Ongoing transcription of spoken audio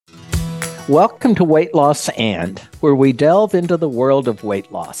Welcome to Weight Loss where we delve into the world of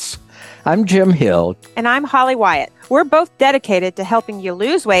weight loss. I'm Jim Hill. And I'm Holly Wyatt. We're both dedicated to helping you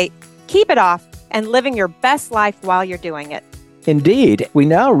lose weight, keep it off, and living your best life while you're doing it. Indeed, we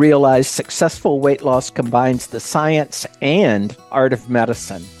now realize successful weight loss combines the science and art of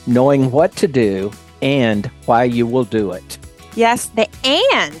medicine, knowing what to do and why you will do it. Yes, the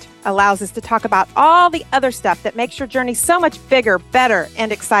and allows us to talk about all the other stuff that makes your journey so much bigger, better,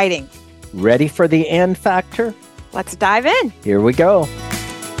 and exciting. Ready for the and factor? Let's dive in. Here we go.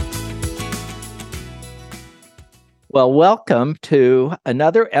 Well, welcome to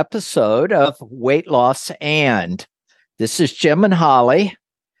another episode of Weight Loss And. This is Jim and Holly.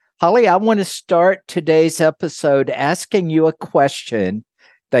 Holly, I want to start today's episode asking you a question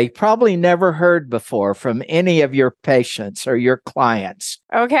that you probably never heard before from any of your patients or your clients.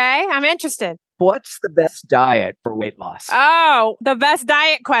 Okay, I'm interested. What's the best diet for weight loss? Oh, the best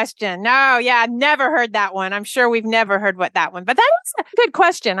diet question. No, yeah, never heard that one. I'm sure we've never heard that one, but that was a good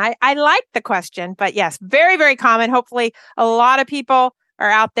question. I like the question, but yes, very, very common. Hopefully a lot of people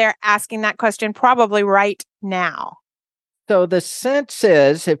are out there asking that question probably right now. So the sense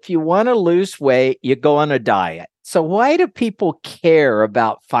is if you want to lose weight, you go on a diet. So why do people care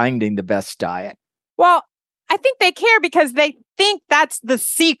about finding the best diet? Well, I think they care because they think that's the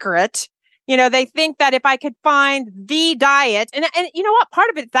secret. You know, they think that if I could find the diet, and you know what, part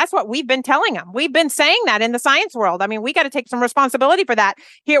of it, that's what we've been telling them. We've been saying that in the science world. I mean, we got to take some responsibility for that.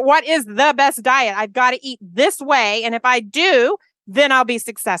 Here, what is the best diet? I've got to eat this way. And if I do, then I'll be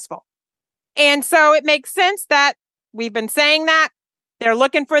successful. And so it makes sense that we've been saying that. They're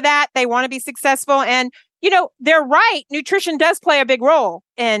looking for that. They want to be successful. And, you know, they're right. Nutrition does play a big role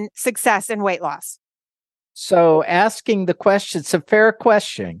in success and weight loss. So asking the question, it's a fair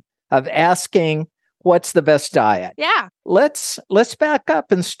question of asking what's the best diet. Yeah. Let's back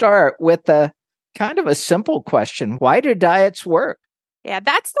up and start with a kind of a simple question. Why do diets work? Yeah,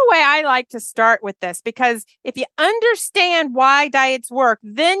 that's the way I like to start with this, because if you understand why diets work,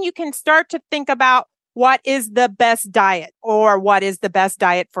 then you can start to think about what is the best diet, or what is the best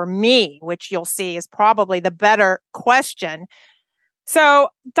diet for me, which you'll see is probably the better question. So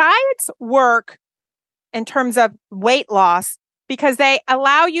diets work in terms of weight loss because they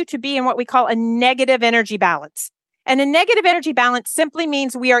allow you to be in what we call a negative energy balance. And a negative energy balance simply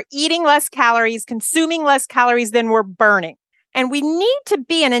means we are eating less calories, consuming less calories than we're burning. And we need to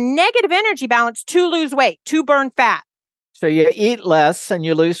be in a negative energy balance to lose weight, to burn fat. So you eat less and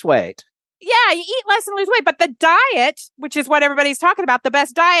you lose weight. Yeah, you eat less and lose weight. But the diet, which is what everybody's talking about, the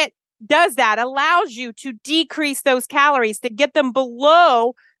best diet does that, allows you to decrease those calories, to get them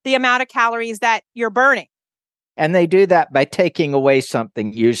below the amount of calories that you're burning. And they do that by taking away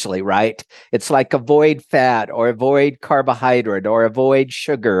something usually, right? It's like avoid fat or avoid carbohydrate or avoid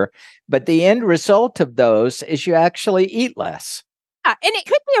sugar. But the end result of those is you actually eat less. Yeah, and it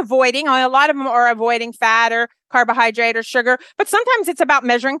could be avoiding. A lot of them are avoiding fat or carbohydrate or sugar, but sometimes it's about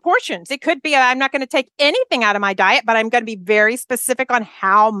measuring portions. It could be, I'm not going to take anything out of my diet, but I'm going to be very specific on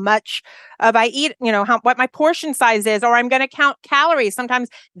how much of I eat, you know, what my portion size is, or I'm going to count calories. Sometimes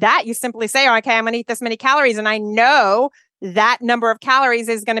that you simply say, oh, okay, I'm going to eat this many calories. And I know that number of calories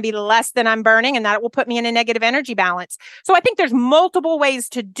is going to be less than I'm burning, and that will put me in a negative energy balance. So I think there's multiple ways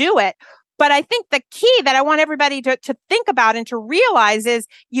to do it. But I think the key that I want everybody to think about and to realize is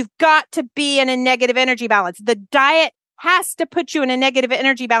you've got to be in a negative energy balance. The diet has to put you in a negative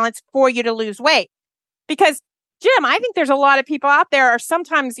energy balance for you to lose weight. Because, Jim, I think there's a lot of people out there, or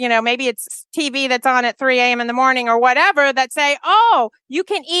sometimes, you know, maybe it's TV that's on at 3 a.m. in the morning or whatever, that say, oh, you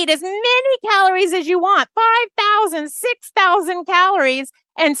can eat as many calories as you want, 5,000, 6,000 calories,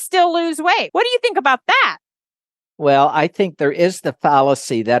 and still lose weight. What do you think about that? Well, I think there is the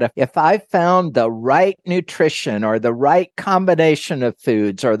fallacy that if I found the right nutrition or the right combination of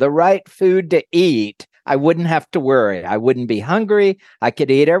foods or the right food to eat, I wouldn't have to worry. I wouldn't be hungry. I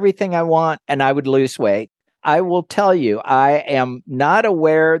could eat everything I want and I would lose weight. I will tell you, I am not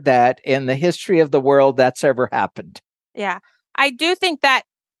aware that in the history of the world that's ever happened. Yeah, I do think that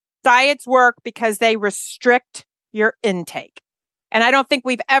diets work because they restrict your intake. And I don't think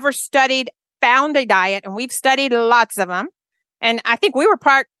we've ever found a diet, and we've studied lots of them. And I think we were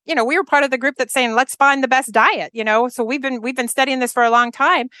part of the group that's saying, let's find the best diet, you know? So we've been studying this for a long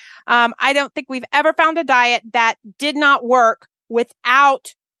time. I don't think we've ever found a diet that did not work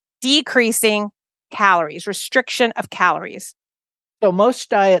without decreasing calories, restriction of calories. So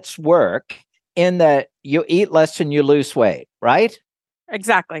most diets work in that you eat less and you lose weight, right?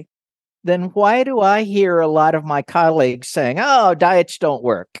 Exactly. Then why do I hear a lot of my colleagues saying, oh, diets don't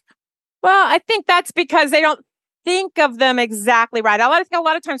work? Well, I think that's because they don't think of them exactly right. I think a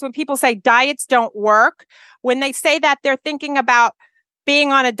lot of times when people say diets don't work, when they say that, they're thinking about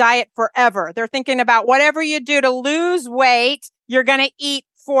being on a diet forever. They're thinking about whatever you do to lose weight, you're going to eat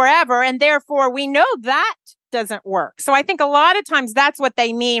forever. And therefore, we know that doesn't work. So I think a lot of times that's what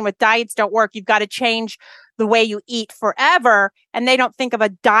they mean with diets don't work. You've got to change the way you eat forever. And they don't think of a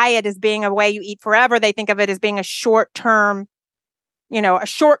diet as being a way you eat forever. They think of it as being a short-term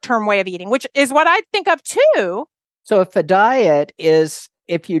way of eating, which is what I think of too. So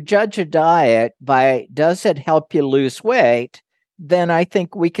if you judge a diet by does it help you lose weight, then I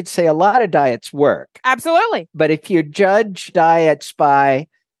think we could say a lot of diets work. Absolutely. But if you judge diets by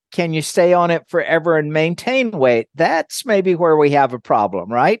can you stay on it forever and maintain weight, that's maybe where we have a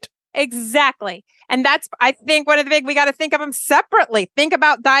problem, right? Exactly. And that's, I think, one of the we got to think of them separately. Think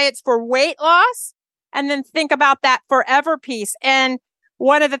about diets for weight loss and then think about that forever piece. And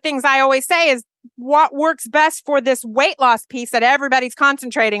one of the things I always say is what works best for this weight loss piece that everybody's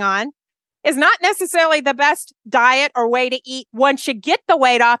concentrating on is not necessarily the best diet or way to eat once you get the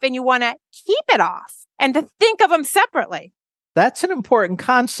weight off and you want to keep it off, and to think of them separately. That's an important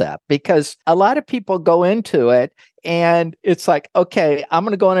concept because a lot of people go into it and it's like, okay, I'm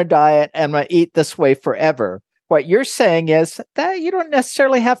going to go on a diet and I'm going to eat this way forever. What you're saying is that you don't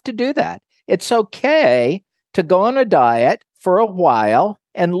necessarily have to do that. It's okay to go on a diet for a while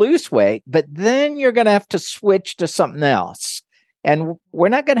and lose weight, but then you're going to have to switch to something else. And we're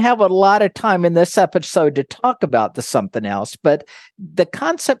not going to have a lot of time in this episode to talk about the something else, but the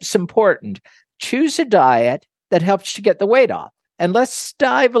concept's important. Choose a diet that helps you get the weight off. And let's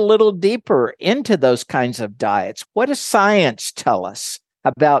dive a little deeper into those kinds of diets. What does science tell us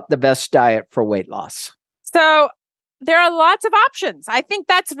about the best diet for weight loss? So there are lots of options. I think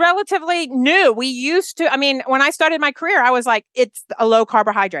that's relatively new. When I started my career, I was like, it's a low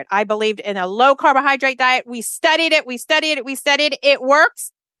carbohydrate. I believed in a low carbohydrate diet. We studied it. It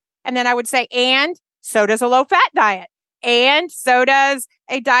works. And then I would say, and so does a low fat diet. And so does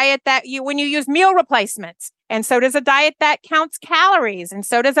a diet when you use meal replacements. And so does a diet that counts calories. And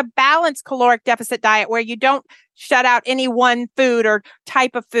so does a balanced caloric deficit diet where you don't shut out any one food or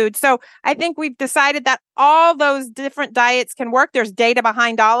type of food. So I think we've decided that all those different diets can work. There's data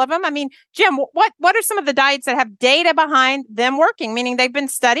behind all of them. I mean, Jim, what are some of the diets that have data behind them working, meaning they've been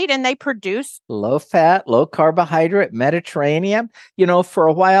studied and they produce? Low fat, low carbohydrate, Mediterranean. For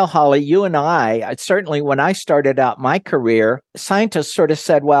a while, Holly, you and I, certainly when I started out my career, scientists sort of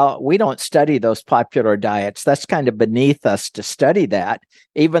said, well, we don't study those popular diets. That's kind of beneath us to study that,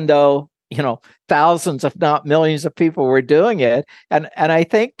 even though thousands, if not millions of people were doing it. And I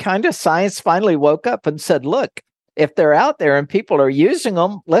think kind of science finally woke up and said, look, if they're out there and people are using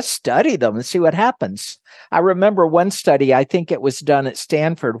them, let's study them and see what happens. I remember one study, I think it was done at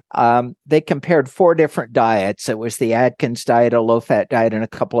Stanford. They compared 4 different diets. It was the Atkins diet, a low-fat diet, and a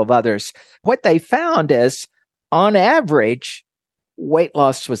couple of others. What they found is, on average, weight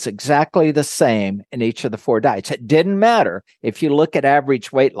loss was exactly the same in each of the 4 diets. It didn't matter if you look at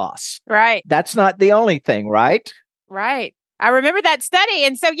average weight loss. Right. That's not the only thing, right? Right. I remember that study.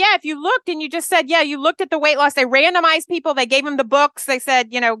 And so, if you looked and you just said, you looked at the weight loss, they randomized people, they gave them the books, they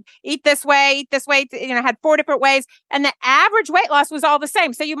said, eat this way, had 4 different ways. And the average weight loss was all the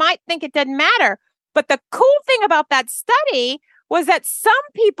same. So you might think it didn't matter. But the cool thing about that study was that some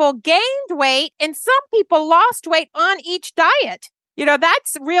people gained weight and some people lost weight on each diet.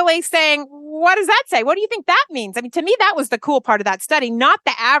 That's really saying, what does that say? What do you think that means? I mean, to me, that was the cool part of that study, not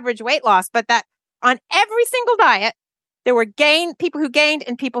the average weight loss, but that on every single diet, there were people who gained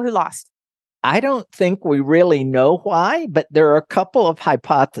and people who lost. I don't think we really know why, but there are a couple of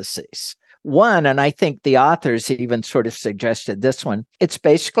hypotheses. One, and I think the authors even sort of suggested this one, it's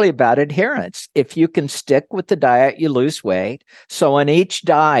basically about adherence. If you can stick with the diet, you lose weight. So on each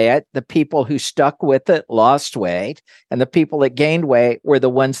diet, the people who stuck with it lost weight, and the people that gained weight were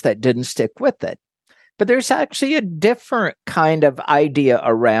the ones that didn't stick with it. But there's actually a different kind of idea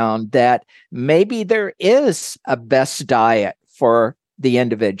around that maybe there is a best diet for the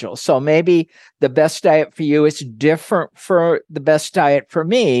individual. So maybe the best diet for you is different for the best diet for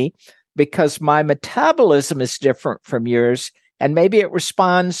me, because my metabolism is different from yours, and maybe it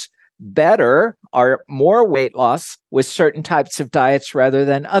responds better or more weight loss with certain types of diets rather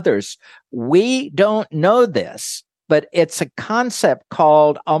than others. We don't know this, but it's a concept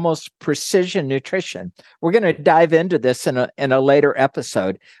called almost precision nutrition. We're going to dive into this in a later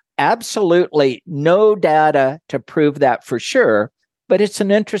episode. Absolutely no data to prove that for sure, but it's an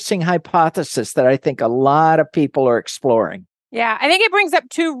interesting hypothesis that I think a lot of people are exploring. Yeah, I think it brings up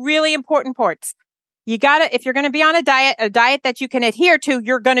 2 really important points. If you're going to be on a diet that you can adhere to,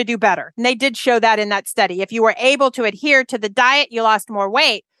 you're going to do better. And they did show that in that study. If you were able to adhere to the diet, you lost more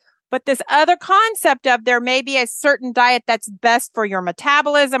weight. But this other concept of there may be a certain diet that's best for your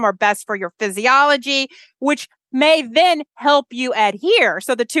metabolism or best for your physiology, which may then help you adhere.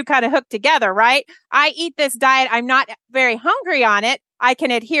 So the two kind of hook together, right? I eat this diet. I'm not very hungry on it. I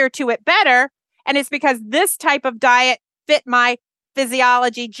can adhere to it better. And it's because this type of diet fit my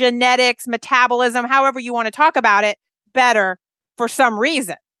physiology, genetics, metabolism, however you want to talk about it, better for some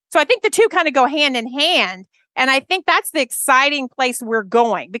reason. So I think the two kind of go hand in hand. And I think that's the exciting place we're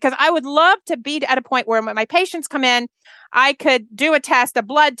going, because I would love to be at a point where when my patients come in, I could do a test, a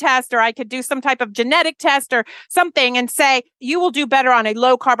blood test, or I could do some type of genetic test or something and say, you will do better on a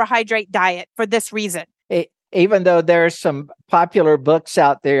low carbohydrate diet for this reason. Even though there are some popular books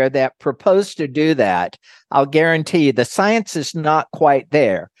out there that propose to do that, I'll guarantee you the science is not quite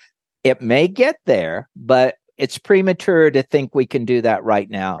there. It may get there, but it's premature to think we can do that right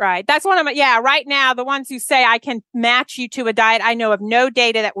now. Right. That's one of my, right now, the ones who say I can match you to a diet, I know of no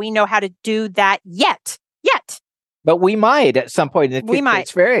data that we know how to do that yet. But we might at some point in the future. We might.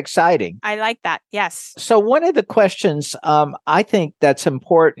 It's very exciting. I like that. Yes. So one of the questions I think that's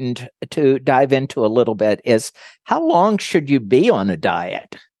important to dive into a little bit is, how long should you be on a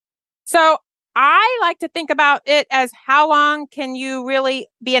diet? So I like to think about it as how long can you really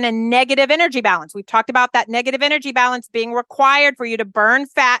be in a negative energy balance? We've talked about that negative energy balance being required for you to burn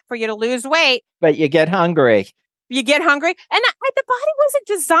fat, for you to lose weight. But you get hungry. And the body wasn't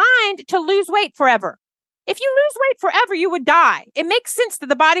designed to lose weight forever. If you lose weight forever, you would die. It makes sense that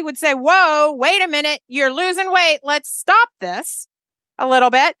the body would say, whoa, wait a minute, you're losing weight. Let's stop this a little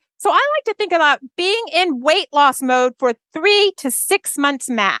bit. So I like to think about being in weight loss mode for 3 to 6 months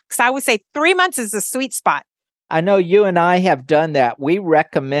max. I would say 3 months is the sweet spot. I know you and I have done that. We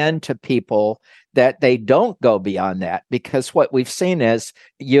recommend to people that they don't go beyond that, because what we've seen is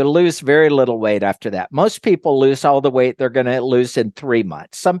you lose very little weight after that. Most people lose all the weight they're going to lose in 3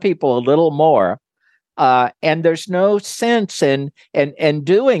 months. Some people a little more. And there's no sense in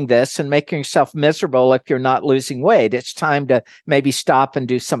doing this and making yourself miserable if you're not losing weight. It's time to maybe stop and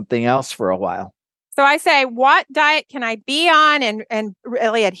do something else for a while. So I say, what diet can I be on and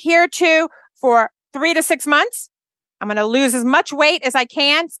really adhere to for 3 to 6 months? I'm going to lose as much weight as I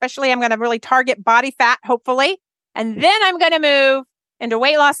can, especially I'm going to really target body fat, hopefully. And then I'm going to move into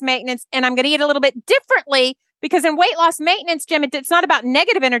weight loss maintenance, and I'm going to eat a little bit differently, because in weight loss maintenance, Jim, it's not about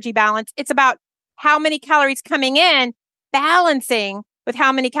negative energy balance. It's about how many calories coming in, balancing with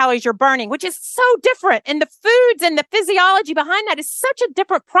how many calories you're burning, which is so different. And the foods and the physiology behind that is such a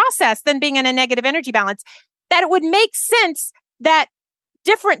different process than being in a negative energy balance, that it would make sense that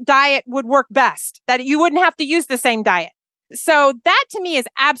different diet would work best, that you wouldn't have to use the same diet. So that to me is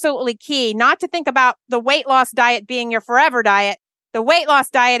absolutely key, not to think about the weight loss diet being your forever diet. The weight loss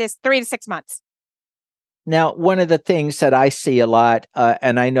diet is 3 to 6 months. Now, one of the things that I see a lot,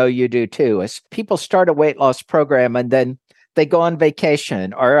 and I know you do too, is people start a weight loss program and then they go on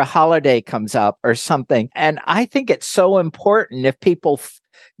vacation or a holiday comes up or something. And I think it's so important, if people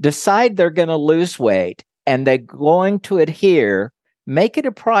decide they're going to lose weight and they're going to adhere, make it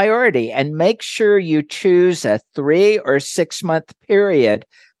a priority and make sure you choose a 3 or 6 month period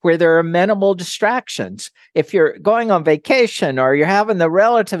where there are minimal distractions. If you're going on vacation or you're having the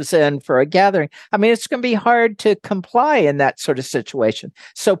relatives in for a gathering, I mean, it's going to be hard to comply in that sort of situation.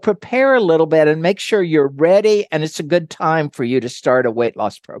 So prepare a little bit and make sure you're ready, and it's a good time for you to start a weight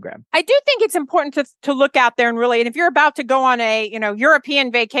loss program. I do think it's important to look out there and if you're about to go on a,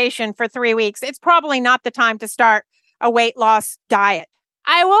 European vacation for 3 weeks, it's probably not the time to start a weight loss diet.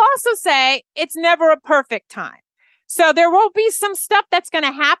 I will also say it's never a perfect time. So there will be some stuff that's going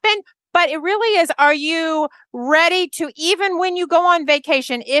to happen, but it really is, are you ready to, even when you go on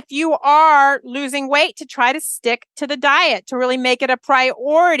vacation, if you are losing weight, to try to stick to the diet, to really make it a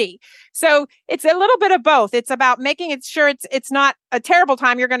priority? So it's a little bit of both. It's about making it sure it's not a terrible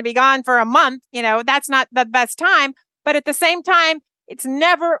time. You're going to be gone for a month. That's not the best time, but at the same time, it's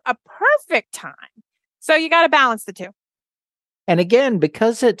never a perfect time. So you got to balance the two. And again,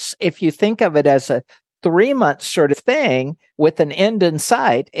 because if you think of it as a 3 month sort of thing with an end in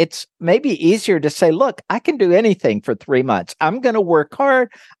sight, it's maybe easier to say, look, I can do anything for 3 months. I'm going to work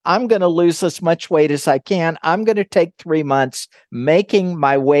hard. I'm going to lose as much weight as I can. I'm going to take 3 months making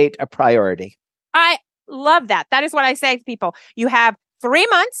my weight a priority. I love that. That is what I say to people. You have 3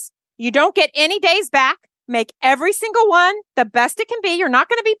 months. You don't get any days back. Make every single one the best it can be. You're not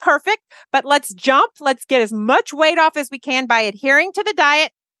going to be perfect, but let's jump. Let's get as much weight off as we can by adhering to the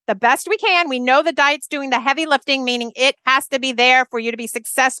diet. the best we can. We know the diet's doing the heavy lifting, meaning it has to be there for you to be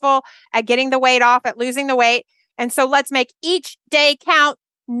successful at getting the weight off, at losing the weight. And so let's make each day count,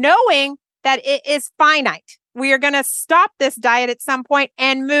 knowing that it is finite. We are going to stop this diet at some point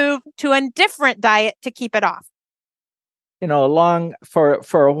and move to a different diet to keep it off.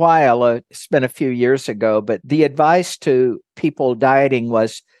 For a while, it's been a few years ago, but the advice to people dieting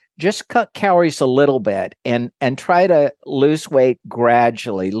was just cut calories a little bit and try to lose weight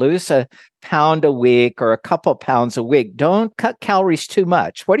gradually. Lose a pound a week or a couple pounds a week. Don't cut calories too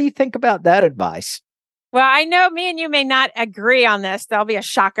much. What do you think about that advice? Well, I know me and you may not agree on this. That'll be a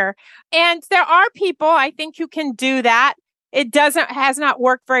shocker. And there are people, I think, who can do that. It has not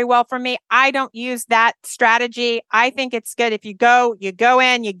worked very well for me. I don't use that strategy. I think it's good if you go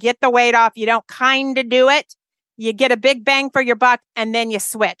in, you get the weight off, you don't kind of do it. You get a big bang for your buck and then you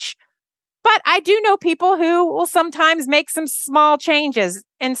switch. But I do know people who will sometimes make some small changes.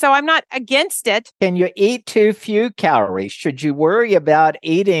 And so I'm not against it. Can you eat too few calories? Should you worry about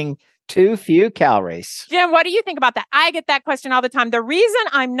eating too few calories? Jim, what do you think about that? I get that question all the time. The reason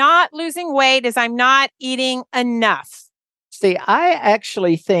I'm not losing weight is I'm not eating enough. See, I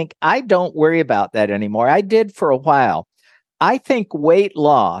actually think I don't worry about that anymore. I did for a while. I think weight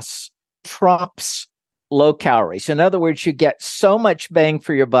loss trumps low calories. In other words, you get so much bang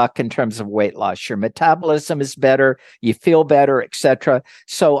for your buck in terms of weight loss. Your metabolism is better, you feel better, etc.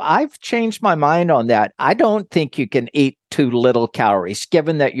 So I've changed my mind on that. I don't think you can eat too little calories,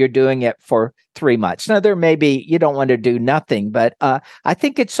 given that you're doing it for 3 months. Now, there may be, you don't want to do nothing, but I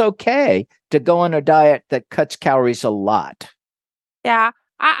think it's okay to go on a diet that cuts calories a lot. Yeah,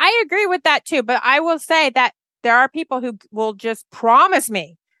 I agree with that too. But I will say that there are people who will just promise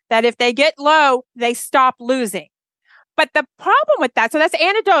me that if they get low, they stop losing. But the problem with that, so that's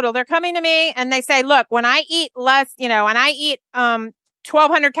anecdotal. They're coming to me and they say, look, when I eat less, when I eat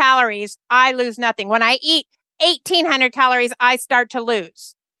 1,200 calories, I lose nothing. When I eat 1,800 calories, I start to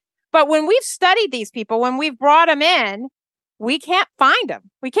lose. But when we've studied these people, when we've brought them in, we can't find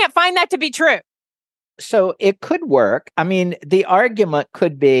them. We can't find that to be true. So it could work. I mean, the argument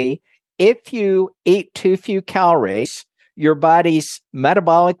could be if you eat too few calories, your body's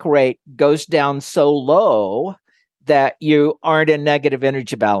metabolic rate goes down so low that you aren't in negative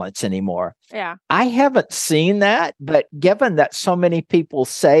energy balance anymore. Yeah. I haven't seen that, but given that so many people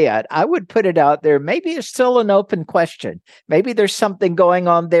say it, I would put it out there. Maybe it's still an open question. Maybe there's something going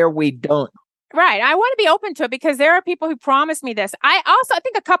on there we don't. Right. I want to be open to it because there are people who promise me this. I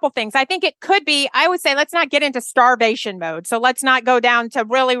think a couple things. I think it could be, I would say, let's not get into starvation mode. So let's not go down to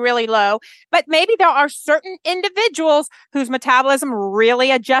really, really low. But maybe there are certain individuals whose metabolism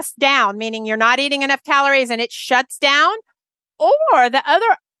really adjusts down, meaning you're not eating enough calories and it shuts down. Or the other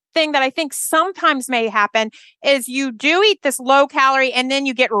thing that I think sometimes may happen is you do eat this low calorie and then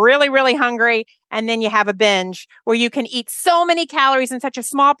you get really, really hungry. And then you have a binge where you can eat so many calories in such a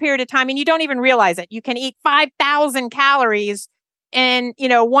small period of time and you don't even realize it. You can eat 5,000 calories in,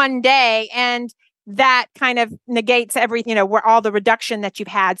 one day. And that kind of negates everything, where all the reduction that you've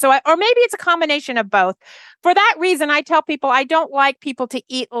had. So, or maybe it's a combination of both. For that reason, I tell people I don't like people to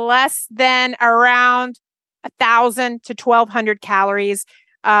eat less than around 1,000 to 1,200 calories.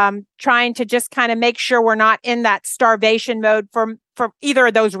 Trying to just kind of make sure we're not in that starvation mode for either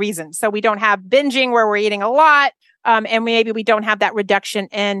of those reasons. So we don't have binging where we're eating a lot. And maybe we don't have that reduction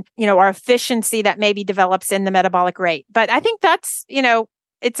in, our efficiency that maybe develops in the metabolic rate. But I think that's,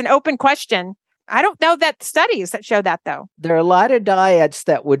 it's an open question. I don't know that studies that show that though. There are a lot of diets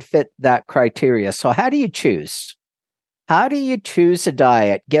that would fit that criteria. So how do you choose? How do you choose a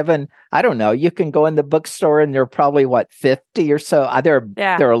diet given, I don't know, you can go in the bookstore and there are probably 50 or so. There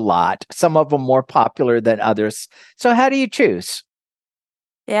are a lot, some of them more popular than others. So how do you choose?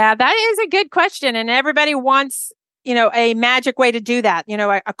 Yeah, that is a good question. And everybody wants, a magic way to do that,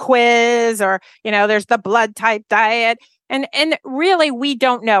 a quiz or, there's the blood type diet. And really, we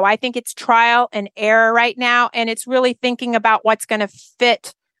don't know. I think it's trial and error right now. And it's really thinking about what's going to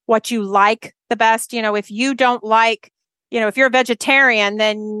fit what you like the best. If you don't like, if you're a vegetarian,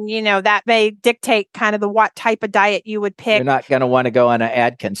 then, that may dictate kind of what type of diet you would pick. You're not going to want to go on an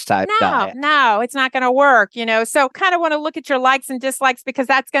Atkins type diet. No, it's not going to work, So kind of want to look at your likes and dislikes because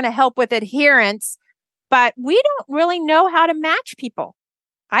that's going to help with adherence. But we don't really know how to match people.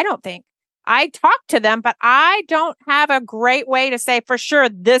 I don't think. I talk to them, but I don't have a great way to say for sure,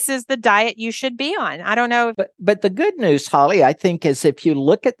 this is the diet you should be on. I don't know. But the good news, Holly, I think is if you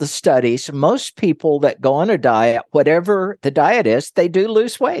look at the studies, most people that go on a diet, whatever the diet is, they do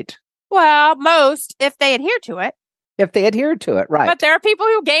lose weight. Well, most, if they adhere to it. If they adhere to it, right. But there are people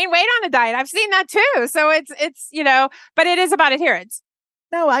who gain weight on a diet. I've seen that too. So it's but it is about adherence.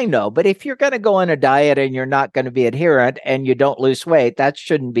 No, I know. But if you're going to go on a diet and you're not going to be adherent and you don't lose weight, that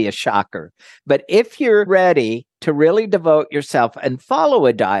shouldn't be a shocker. But if you're ready to really devote yourself and follow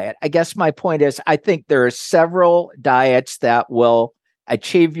a diet, I guess my point is I think there are several diets that will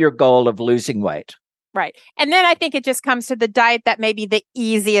achieve your goal of losing weight. Right. And then I think it just comes to the diet that may be the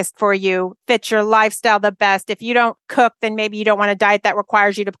easiest for you, fits your lifestyle the best. If you don't cook, then maybe you don't want a diet that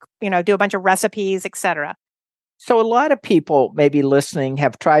requires you to, do a bunch of recipes, etc. So a lot of people maybe listening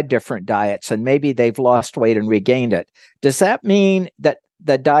have tried different diets and maybe they've lost weight and regained it. Does that mean that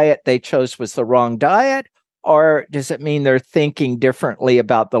the diet they chose was the wrong diet, or does it mean they're thinking differently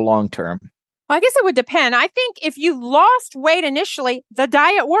about the long term? Well, I guess it would depend. I think if you lost weight initially, the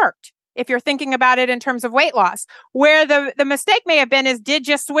diet worked. If you're thinking about it in terms of weight loss, where the mistake may have been is, did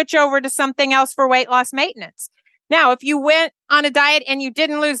you switch over to something else for weight loss maintenance? Now, if you went on a diet and you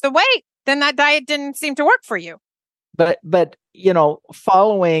didn't lose the weight, then that diet didn't seem to work for you. But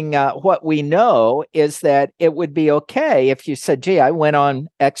following what we know is that it would be okay if you said, gee, I went on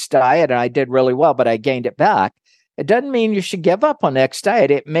X diet and I did really well, but I gained it back. It doesn't mean you should give up on X diet.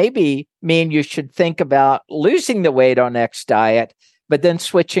 It maybe mean you should think about losing the weight on X diet, but then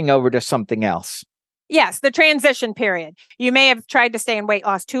switching over to something else. Yes, the transition period. You may have tried to stay in weight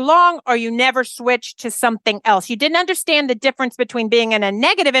loss too long, or you never switched to something else. You didn't understand the difference between being in a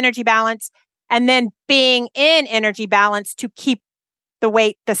negative energy balance and then being in energy balance to keep the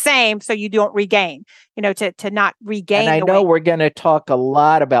weight the same so you don't regain, to not regain. And I know we're going to talk a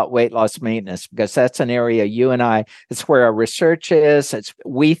lot about weight loss maintenance because that's an area you and I, it's where our research is.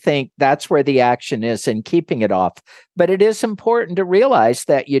 We think that's where the action is in keeping it off. But it is important to realize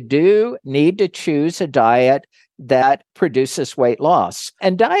that you do need to choose a diet that produces weight loss.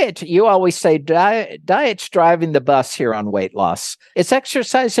 And diet, you always say diet's driving the bus here on weight loss. Is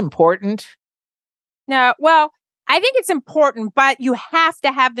exercise important? No, well, I think it's important, but you have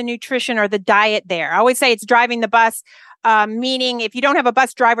to have the nutrition or the diet there. I always say it's driving the bus, meaning if you don't have a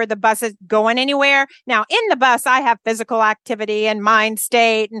bus driver, the bus is going anywhere. Now, in the bus, I have physical activity and mind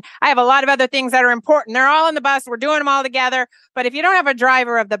state, and I have a lot of other things that are important. They're all in the bus. We're doing them all together. But if you don't have a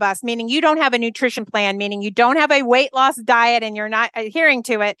driver of the bus, meaning you don't have a nutrition plan, meaning you don't have a weight loss diet and you're not adhering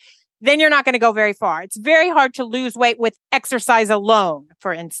to it, then you're not going to go very far. It's very hard to lose weight with exercise alone,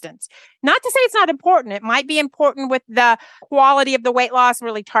 for instance. Not to say it's not important. It might be important with the quality of the weight loss,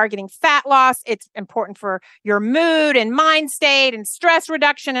 really targeting fat loss. It's important for your mood and mind state and stress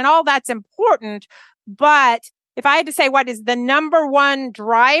reduction, and all that's important. But if I had to say what is the number one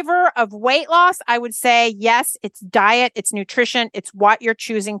driver of weight loss, I would say, yes, it's diet, it's nutrition, it's what you're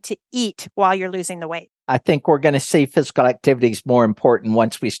choosing to eat while you're losing the weight. I think we're going to see physical activity is more important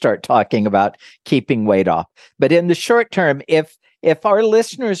once we start talking about keeping weight off. But in the short term, if our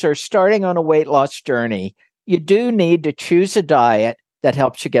listeners are starting on a weight loss journey, you do need to choose a diet that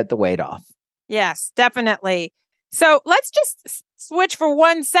helps you get the weight off. Yes, definitely. So let's just switch for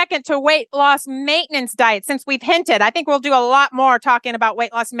 1 second to weight loss maintenance diet. Since we've hinted, I think we'll do a lot more talking about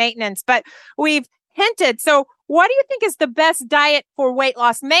weight loss maintenance, but we've hinted. So what do you think is the best diet for weight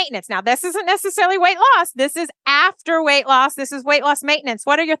loss maintenance? Now, this isn't necessarily weight loss. This is after weight loss. This is weight loss maintenance.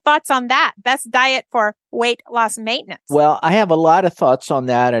 What are your thoughts on that? Best diet for weight loss maintenance? Well, I have a lot of thoughts on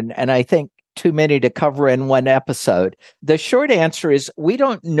that, and I think too many to cover in one episode. The short answer is we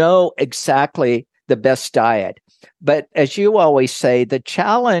don't know exactly the best diet. But as you always say, the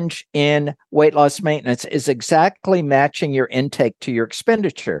challenge in weight loss maintenance is exactly matching your intake to your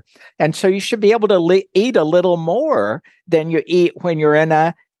expenditure. And so you should be able to eat a little more than you eat when you're in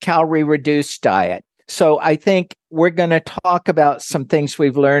a calorie-reduced diet. So I think we're going to talk about some things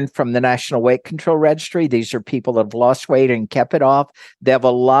we've learned from the National Weight Control Registry. These are people that have lost weight and kept it off. They have a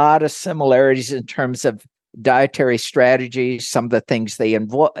lot of similarities in terms of dietary strategies, some of the things they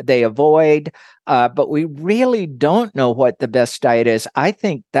avoid, but we really don't know what the best diet is. I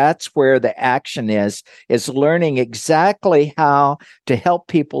think that's where the action is learning exactly how to help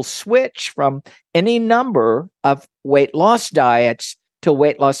people switch from any number of weight loss diets to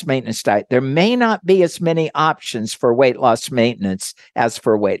weight loss maintenance diet. There may not be as many options for weight loss maintenance as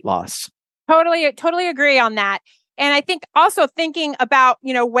for weight loss. Totally agree on that. And I think also thinking about,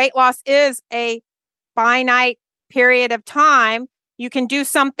 weight loss is a finite period of time. You can do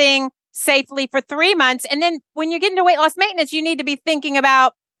something safely for 3 months. And then when you get into weight loss maintenance, you need to be thinking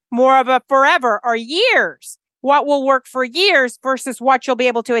about more of a forever or years. What will work for years versus what you'll be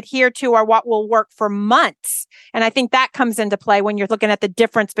able to adhere to or what will work for months. And I think that comes into play when you're looking at the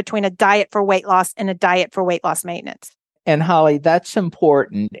difference between a diet for weight loss and a diet for weight loss maintenance. And Holly, that's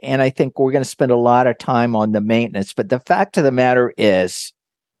important. And I think we're going to spend a lot of time on the maintenance. But the fact of the matter is,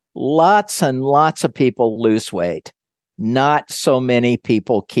 lots and lots of people lose weight. not so many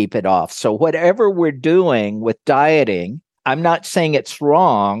people keep it off. So whatever we're doing with dieting, I'm not saying it's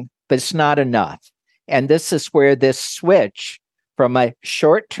wrong, but it's not enough. And this is where this switch from a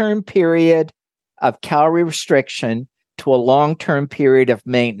short-term period of calorie restriction to a long-term period of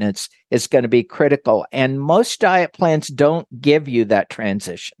maintenance is going to be critical. And most diet plans don't give you that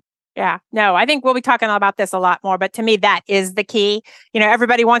transition. Yeah, no, I think we'll be talking about this a lot more, but to me, that is the key.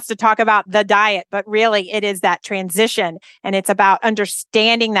 Everybody wants to talk about the diet, but really it is that transition. And it's about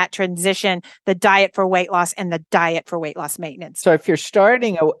understanding that transition, the diet for weight loss and the diet for weight loss maintenance. So if you're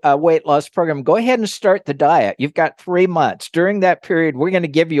starting a weight loss program, go ahead and start the diet. You've got 3 months. During that period, we're going to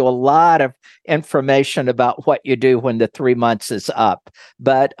give you a lot of information about what you do when the 3 months is up.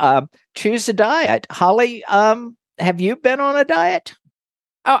 But choose a diet. Holly, have you been on a diet?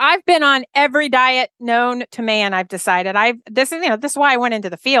 Oh, I've been on every diet known to man. I've decided this is why I went into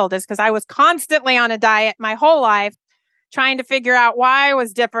the field, is because I was constantly on a diet my whole life, trying to figure out why I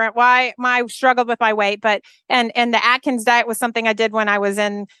was different, why I struggled with my weight. But and the Atkins diet was something I did when I was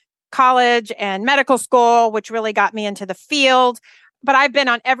in college and medical school, which really got me into the field. But I've been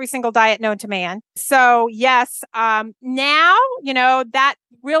on every single diet known to man. So yes, now, that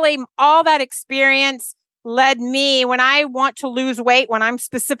really all that experience led me, when I want to lose weight, when I'm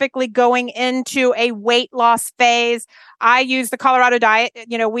specifically going into a weight loss phase, I use the Colorado diet.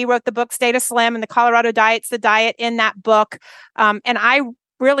 We wrote the book Stay to Slim, and the Colorado diet's the diet in that book. And I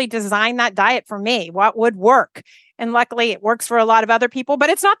really designed that diet for me, what would work. And luckily it works for a lot of other people, but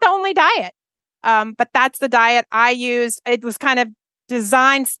it's not the only diet. But that's the diet I used. It was kind of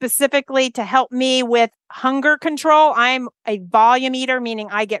designed specifically to help me with hunger control. I'm a volume eater, meaning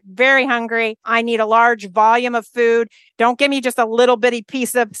I get very hungry. I need a large volume of food. Don't give me just a little bitty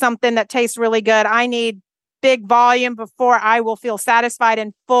piece of something that tastes really good. I need big volume before I will feel satisfied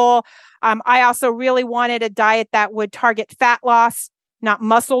and full. I also really wanted a diet that would target fat loss, not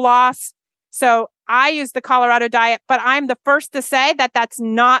muscle loss. So I use the Colorado diet, but I'm the first to say that that's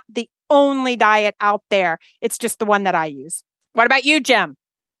not the only diet out there. It's just the one that I use. What about you, Jim?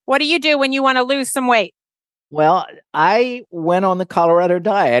 What do you do when you want to lose some weight? Well, I went on the Colorado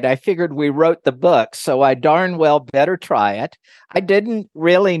diet. I figured we wrote the book, so I darn well better try it. I didn't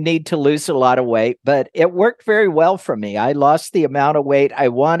really need to lose a lot of weight, but it worked very well for me. I lost the amount of weight I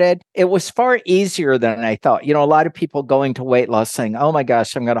wanted. It was far easier than I thought. A lot of people going to weight loss saying, oh my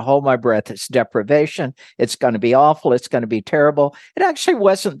gosh, I'm going to hold my breath. It's deprivation. It's going to be awful. It's going to be terrible. It actually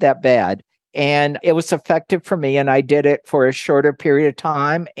wasn't that bad. And it was effective for me, and I did it for a shorter period of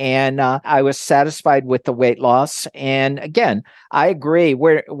time, and I was satisfied with the weight loss. And again, I agree.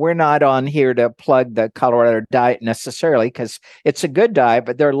 We're not on here to plug the Colorado diet necessarily, because it's a good diet,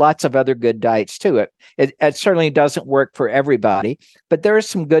 but there are lots of other good diets too. It certainly doesn't work for everybody, but there are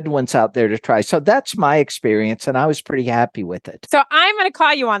some good ones out there to try. So that's my experience, and I was pretty happy with it. So I'm going to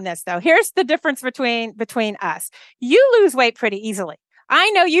call you on this, though. Here's the difference between us. You lose weight pretty easily. I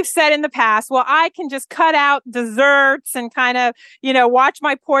know you've said in the past, well, I can just cut out desserts and kind of, watch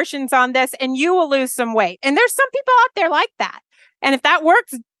my portions on this and you will lose some weight. And there's some people out there like that. And if that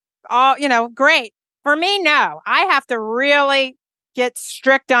works, great. For me, no. I have to really get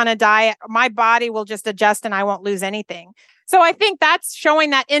strict on a diet. My body will just adjust and I won't lose anything. So I think that's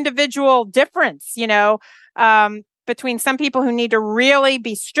showing that individual difference, between some people who need to really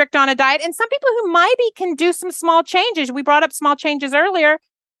be strict on a diet and some people who maybe can do some small changes. We brought up small changes earlier,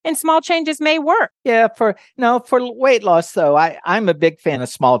 and small changes may work. Yeah, for weight loss, though, I'm a big fan of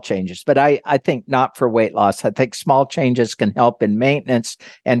small changes, but I think not for weight loss. I think small changes can help in maintenance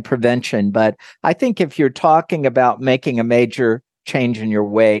and prevention. But I think if you're talking about making a major change in your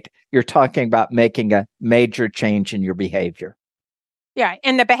weight, you're talking about making a major change in your behavior. Yeah.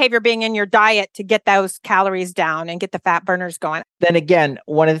 And the behavior being in your diet to get those calories down and get the fat burners going. Then again,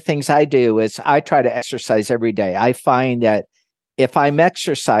 one of the things I do is I try to exercise every day. I find that if I'm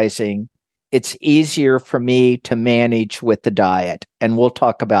exercising, it's easier for me to manage with the diet. And we'll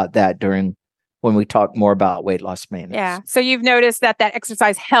talk about that when we talk more about weight loss maintenance. Yeah. So you've noticed that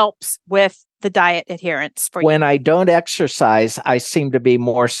exercise helps with the diet adherence for you. When I don't exercise, I seem to be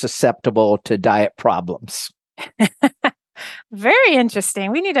more susceptible to diet problems. Very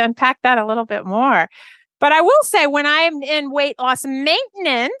interesting. We need to unpack that a little bit more. But I will say, when I'm in weight loss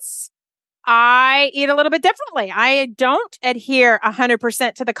maintenance, I eat a little bit differently. I don't adhere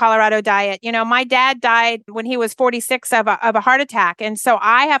 100% to the Colorado diet. My dad died when he was 46 of a heart attack. And so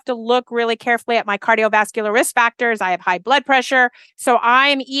I have to look really carefully at my cardiovascular risk factors. I have high blood pressure. So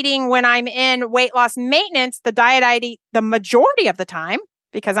I'm eating, when I'm in weight loss maintenance, the diet I eat the majority of the time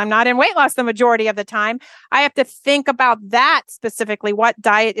because I'm not in weight loss the majority of the time. I have to think about that specifically, what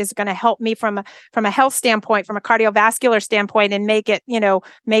diet is going to help me from a health standpoint, from a cardiovascular standpoint, and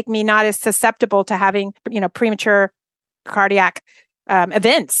make me not as susceptible to having, premature cardiac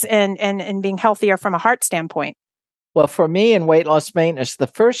events and being healthier from a heart standpoint. Well, for me in weight loss maintenance, the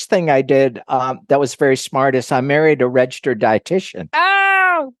first thing I did that was very smart is I married a registered dietitian.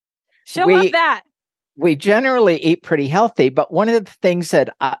 Oh, she'll love that. We generally eat pretty healthy, but one of the things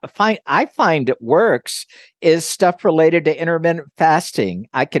that I find it works is stuff related to intermittent fasting.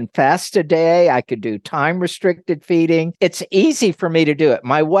 I can fast a day. I could do time-restricted feeding. It's easy for me to do it.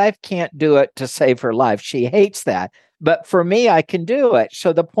 My wife can't do it to save her life. She hates that. But for me, I can do it.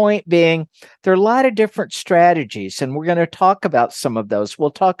 So the point being, there are a lot of different strategies, and we're going to talk about some of those.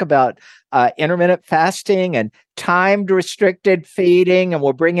 We'll talk about intermittent fasting and timed restricted feeding, and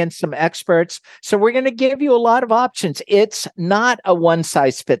we'll bring in some experts. So we're going to give you a lot of options. It's not a one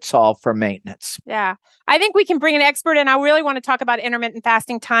size fits all for maintenance. Yeah. I think we can bring an expert in. I really want to talk about intermittent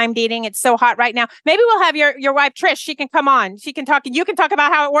fasting, timed eating. It's so hot right now. Maybe we'll have your wife, Trish. She can come on. She can talk. You can talk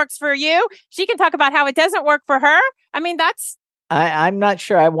about how it works for you. She can talk about how it doesn't work for her. I mean, I'm not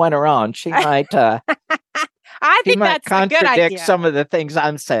sure I want her on. She might. I think that's a good idea. Contradict some of the things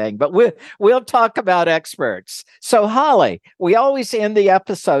I'm saying, but we'll talk about experts. So, Holly, we always end the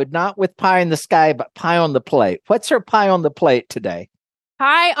episode not with pie in the sky, but pie on the plate. What's her pie on the plate today?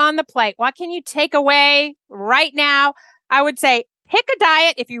 Pie on the plate. What can you take away right now? I would say pick a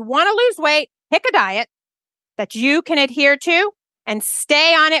diet. If you want to lose weight, pick a diet that you can adhere to and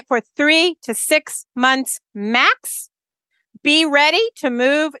stay on it for 3 to 6 months max. Be ready to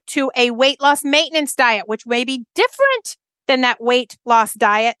move to a weight loss maintenance diet, which may be different than that weight loss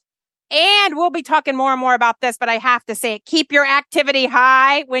diet. And we'll be talking more and more about this, but I have to say it. Keep your activity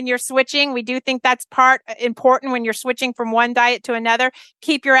high when you're switching. We do think that's important when you're switching from one diet to another.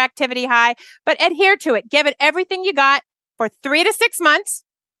 Keep your activity high, but adhere to it. Give it everything you got for 3 to 6 months,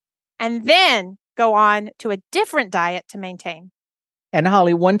 and then go on to a different diet to maintain. And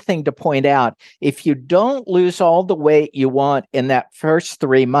Holly, one thing to point out, if you don't lose all the weight you want in that first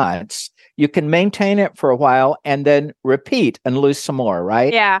 3 months, you can maintain it for a while and then repeat and lose some more,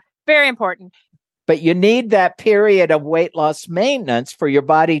 right? Yeah, very important. But you need that period of weight loss maintenance for your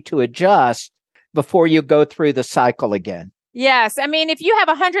body to adjust before you go through the cycle again. Yes. I mean, if you have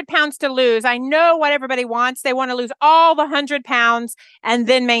 100 pounds to lose, I know what everybody wants. They want to lose all the 100 pounds and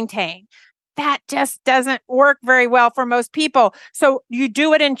then maintain. That just doesn't work very well for most people. So you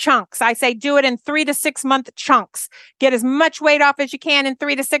do it in chunks. I say do it in 3 to 6 month chunks. Get as much weight off as you can in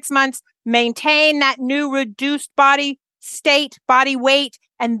 3 to 6 months. Maintain that new reduced body state, body weight.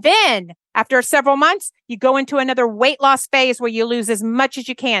 And then after several months, you go into another weight loss phase where you lose as much as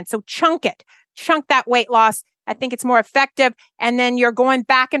you can. So chunk that weight loss. I think it's more effective. And then you're going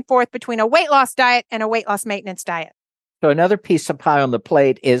back and forth between a weight loss diet and a weight loss maintenance diet. So another piece of pie on the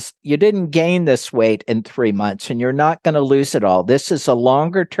plate is you didn't gain this weight in 3 months and you're not going to lose it all. This is a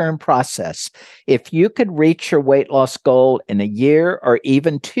longer term process. If you could reach your weight loss goal in a year or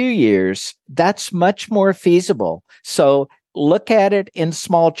even 2 years, that's much more feasible. So look at it in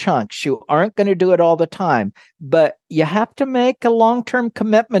small chunks. You aren't going to do it all the time, but you have to make a long-term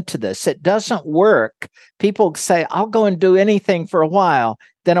commitment to this. It doesn't work. People say, I'll go and do anything for a while.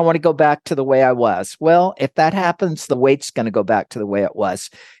 Then I want to go back to the way I was. Well, if that happens, the weight's going to go back to the way it was.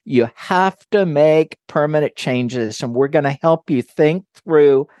 You have to make permanent changes, and we're going to help you think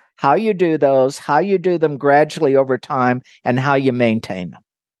through how you do those, how you do them gradually over time, and how you maintain them.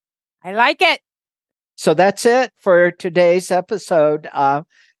 I like it. So that's it for today's episode.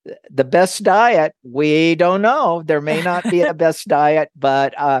 The best diet, we don't know. There may not be a best diet,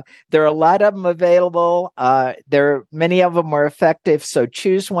 but there are a lot of them available. Many of them are effective. So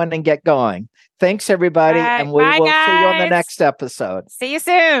choose one and get going. Thanks, everybody. And we will see you on the next episode. See you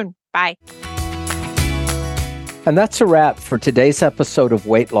soon. Bye. And that's a wrap for today's episode of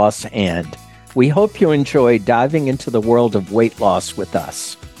Weight Loss And. We hope you enjoyed diving into the world of weight loss with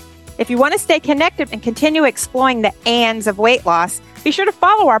us. If you want to stay connected and continue exploring the ands of weight loss, be sure to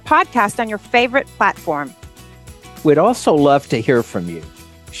follow our podcast on your favorite platform. We'd also love to hear from you.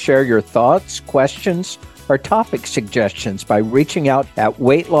 Share your thoughts, questions, or topic suggestions by reaching out at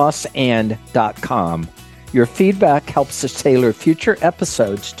weightlossand.com. Your feedback helps us tailor future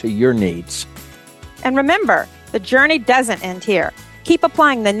episodes to your needs. And remember, the journey doesn't end here. Keep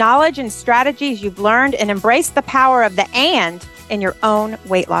applying the knowledge and strategies you've learned and embrace the power of the and in your own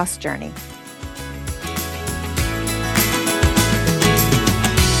weight loss journey.